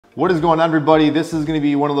What is going on, everybody? This is going to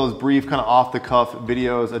be one of those brief kind of off the cuff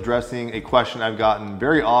videos addressing a question I've gotten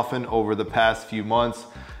very often over the past few months.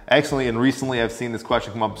 Actually, and recently I've seen this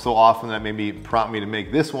question come up so often that made me prompt me to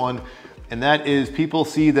make this one. And that is, people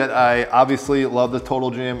see that I obviously love the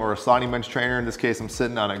Total Gym or a sliding bench trainer. In this case, I'm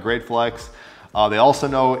sitting on a Great Flex. They also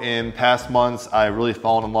know in past months, I really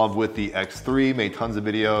fallen in love with the X3, made tons of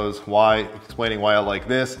videos explaining why I like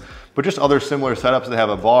this, but just other similar setups that have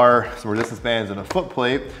a bar, some resistance bands, and a foot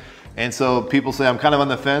plate. And so people say I'm kind of on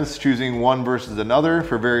the fence choosing one versus another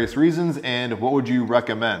for various reasons, and what would you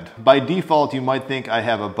recommend? By default, you might think I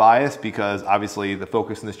have a bias because obviously the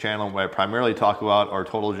focus in this channel, what I primarily talk about are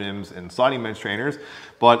Total Gyms and sliding bench trainers,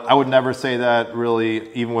 but I would never say that really,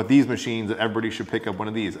 even with these machines, that everybody should pick up one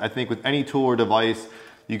of these. I think with any tool or device,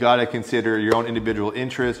 you gotta consider your own individual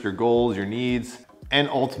interests, your goals, your needs, and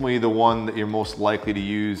ultimately the one that you're most likely to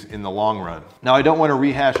use in the long run. Now, I don't want to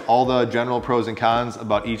rehash all the general pros and cons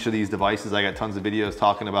about each of these devices. I got tons of videos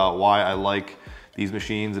talking about why I like these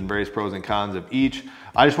machines and various pros and cons of each.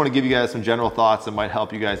 I just want to give you guys some general thoughts that might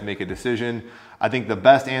help you guys make a decision. I think the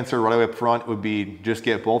best answer right away up front would be just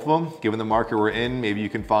get both of them. Given the market we're in, maybe you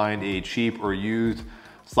can find a cheap or used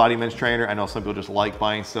sliding bench trainer. I know some people just like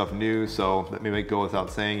buying stuff new, so that may go without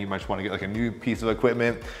saying. You might just want to get like a new piece of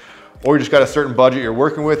equipment, or you just got a certain budget you're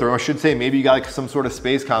working with, or I should say maybe you got like some sort of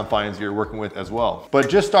space confines you're working with as well. But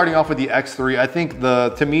just starting off with the X3, I think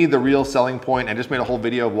to me, the real selling point, I just made a whole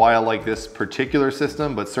video of why I like this particular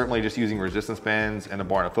system, but certainly just using resistance bands and a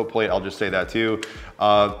bar and a foot plate, I'll just say that too.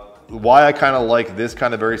 Why I kind of like this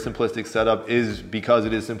kind of very simplistic setup is because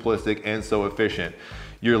it is simplistic and so efficient.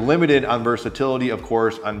 You're limited on versatility, of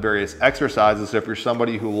course, on various exercises. So if you're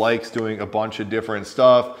somebody who likes doing a bunch of different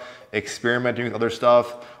stuff, experimenting with other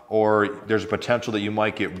stuff, or there's a potential that you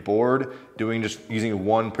might get bored just using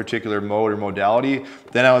one particular mode or modality,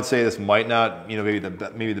 then I would say this might not, maybe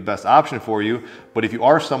the best option for you. But if you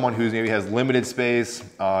are someone who maybe has limited space,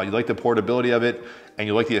 you like the portability of it, and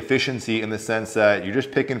you like the efficiency in the sense that you're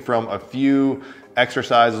just picking from a few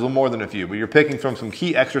exercises, a little more than a few, but you're picking from some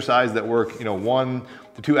key exercises that work, 1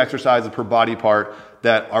 to 2 exercises per body part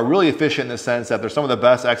that are really efficient in the sense that they're some of the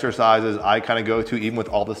best exercises I kind of go to, even with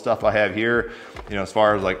all the stuff I have here, as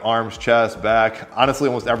far as like arms, chest, back, honestly,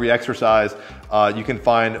 almost every exercise, you can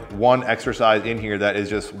find one exercise in here that is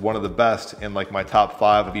just one of the best in like my top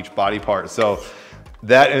 5 of each body part. So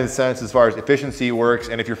that in a sense, as far as efficiency works,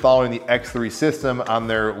 and if you're following the X3 system on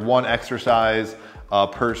their one exercise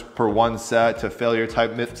per one set to failure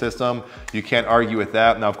type system, you can't argue with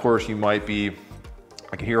that. Now, of course, you might be,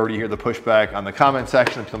 I can already hear the pushback on the comment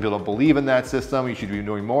section. Some people don't believe in that system. You should be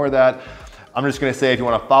doing more of that. I'm just gonna say, if you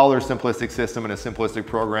wanna follow their simplistic system and a simplistic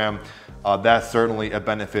program, that's certainly a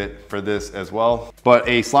benefit for this as well. But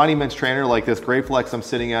a sliding bench trainer like this Great Flex I'm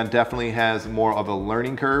sitting on definitely has more of a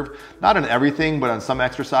learning curve. Not on everything, but on some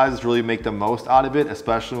exercises, really make the most out of it,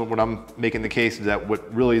 especially when I'm making the case that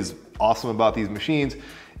what really is awesome about these machines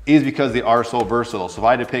is because they are so versatile. So if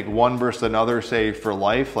I had to pick one versus another, say for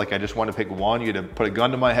life, like I just want to pick one, you had to put a gun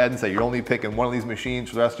to my head and say you're only picking one of these machines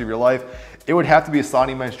for the rest of your life, it would have to be a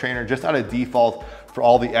sliding bench trainer just out of default for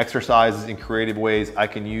all the exercises and creative ways I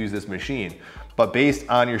can use this machine. But based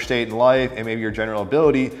on your state in life and maybe your general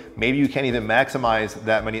ability, maybe you can't even maximize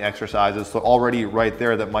that many exercises. So already right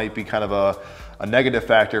there, that might be kind of a negative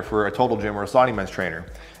factor for a Total Gym or a sliding bench trainer.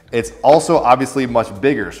 It's also obviously much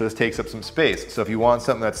bigger, so this takes up some space. So if you want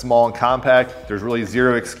something that's small and compact, there's really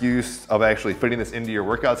zero excuse of actually fitting this into your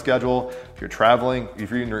workout schedule. If you're traveling,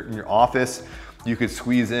 if you're in your office, you could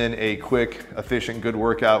squeeze in a quick, efficient, good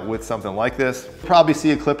workout with something like this. You'll probably see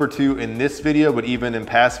a clip or two in this video, but even in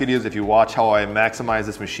past videos, if you watch how I maximize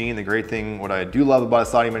this machine, the great thing, what I do love about a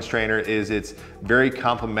sliding bench trainer is it's very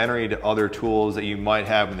complementary to other tools that you might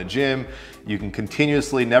have in the gym. You can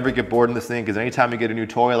continuously never get bored in this thing, because anytime you get a new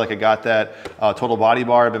toy, like I got that total body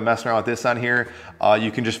bar, I've been messing around with this on here, you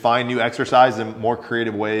can just find new exercises and more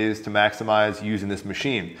creative ways to maximize using this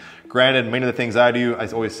machine. Granted, many of the things I do, I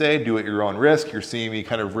always say, do at your own risk. You're seeing me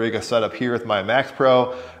kind of rig a setup here with my Max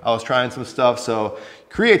Pro. I was trying some stuff, so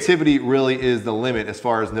creativity really is the limit as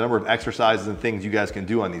far as the number of exercises and things you guys can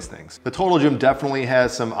do on these things. The Total Gym definitely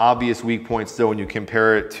has some obvious weak points though when you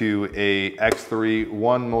compare it to a X3.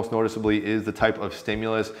 One most noticeably is the type of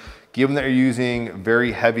stimulus. Given that you're using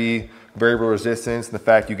very heavy variable resistance and the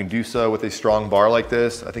fact you can do so with a strong bar like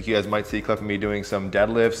this, I think you guys might see a clip of me doing some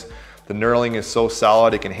deadlifts. The knurling is so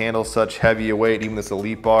solid, it can handle such heavy a weight, even this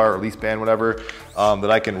elite bar or elite band, whatever,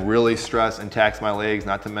 that I can really stress and tax my legs,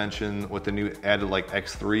 not to mention with the new added like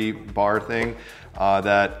X3 bar thing,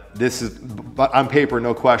 that this is, but on paper,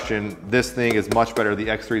 no question, this thing is much better. The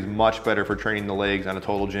X3 is much better for training the legs on a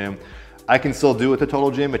Total Gym. I can still do with the Total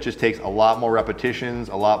Gym. It just takes a lot more repetitions,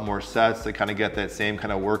 a lot more sets to kind of get that same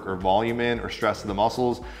kind of work or volume in or stress to the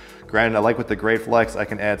muscles. Granted, I like with the Great Flex, I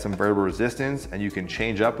can add some variable resistance and you can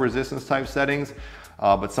change up resistance type settings.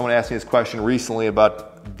 But someone asked me this question recently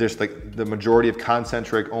about just like the majority of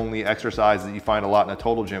concentric only exercises that you find a lot in a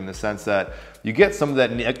Total Gym, in the sense that you get some of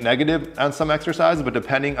that negative on some exercises, but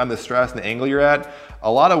depending on the stress and the angle you're at,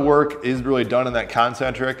 a lot of work is really done in that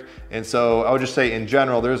concentric. And so I would just say in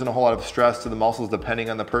general, there isn't a whole lot of stress to the muscles depending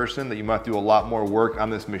on the person, that you might do a lot more work on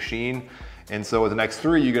this machine. And so with an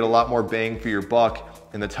X3, you get a lot more bang for your buck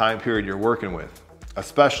in the time period you're working with,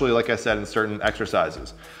 especially like I said, in certain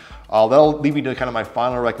exercises. That'll lead me to kind of my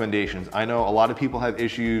final recommendations. I know a lot of people have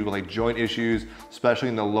issues with like joint issues, especially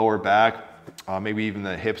in the lower back, maybe even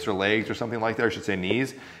the hips or legs or something like that, or I should say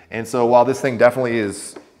knees. And so while this thing definitely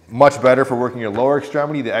is much better for working your lower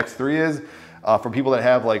extremity, the X3 is, for people that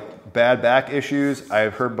have like bad back issues,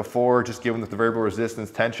 I've heard before, just given the variable resistance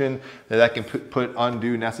tension, that can put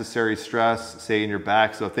undue necessary stress, say in your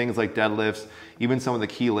back. So things like deadlifts, even some of the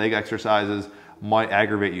key leg exercises might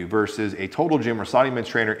aggravate you, versus a Total Gym or SonicMen's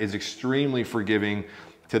trainer is extremely forgiving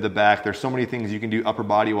to the back. There's so many things you can do upper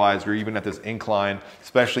body wise, or even at this incline,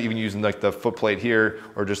 especially even using like the foot plate here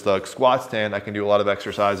or just the squat stand. I can do a lot of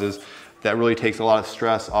exercises that really takes a lot of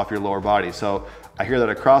stress off your lower body. So I hear that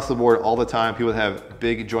across the board all the time, people that have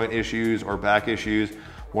big joint issues or back issues.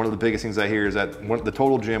 One of the biggest things I hear is that the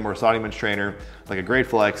Total Gym or SonicMen's trainer, like a Great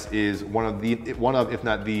Flex, is one of, if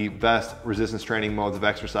not the best resistance training modes of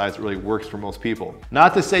exercise that really works for most people.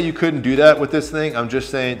 Not to say you couldn't do that with this thing. I'm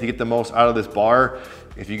just saying to get the most out of this bar,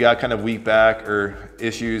 if you got kind of weak back or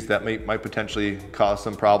issues that might potentially cause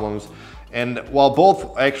some problems. And while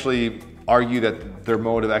both actually argue that their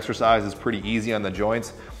mode of exercise is pretty easy on the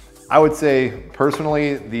joints, I would say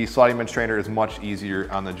personally, the SonicMen's trainer is much easier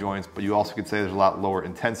on the joints, but you also could say there's a lot lower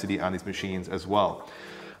intensity on these machines as well.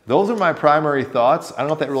 Those are my primary thoughts. I don't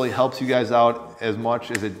know if that really helps you guys out as much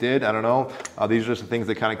as it did. I don't know. These are just the things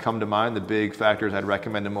that kind of come to mind, the big factors I'd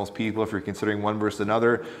recommend to most people if you're considering one versus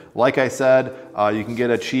another. Like I said, you can get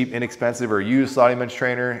a cheap, inexpensive, or used SonicMen's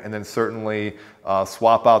trainer, and then certainly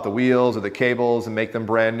swap out the wheels or the cables and make them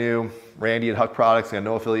brand new. Randy at Huck Products, got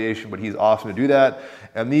no affiliation, but he's awesome to do that.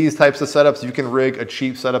 And these types of setups, you can rig a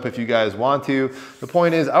cheap setup if you guys want to. The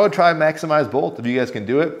point is, I would try and maximize both if you guys can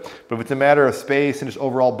do it. But if it's a matter of space and just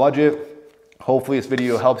overall budget, hopefully this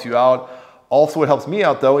video helps you out. Also, what helps me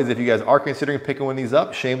out though is if you guys are considering picking one of these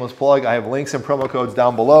up, shameless plug, I have links and promo codes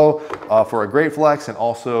down below for a Great Flex and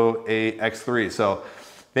also a X3. So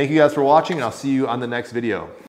thank you guys for watching, and I'll see you on the next video.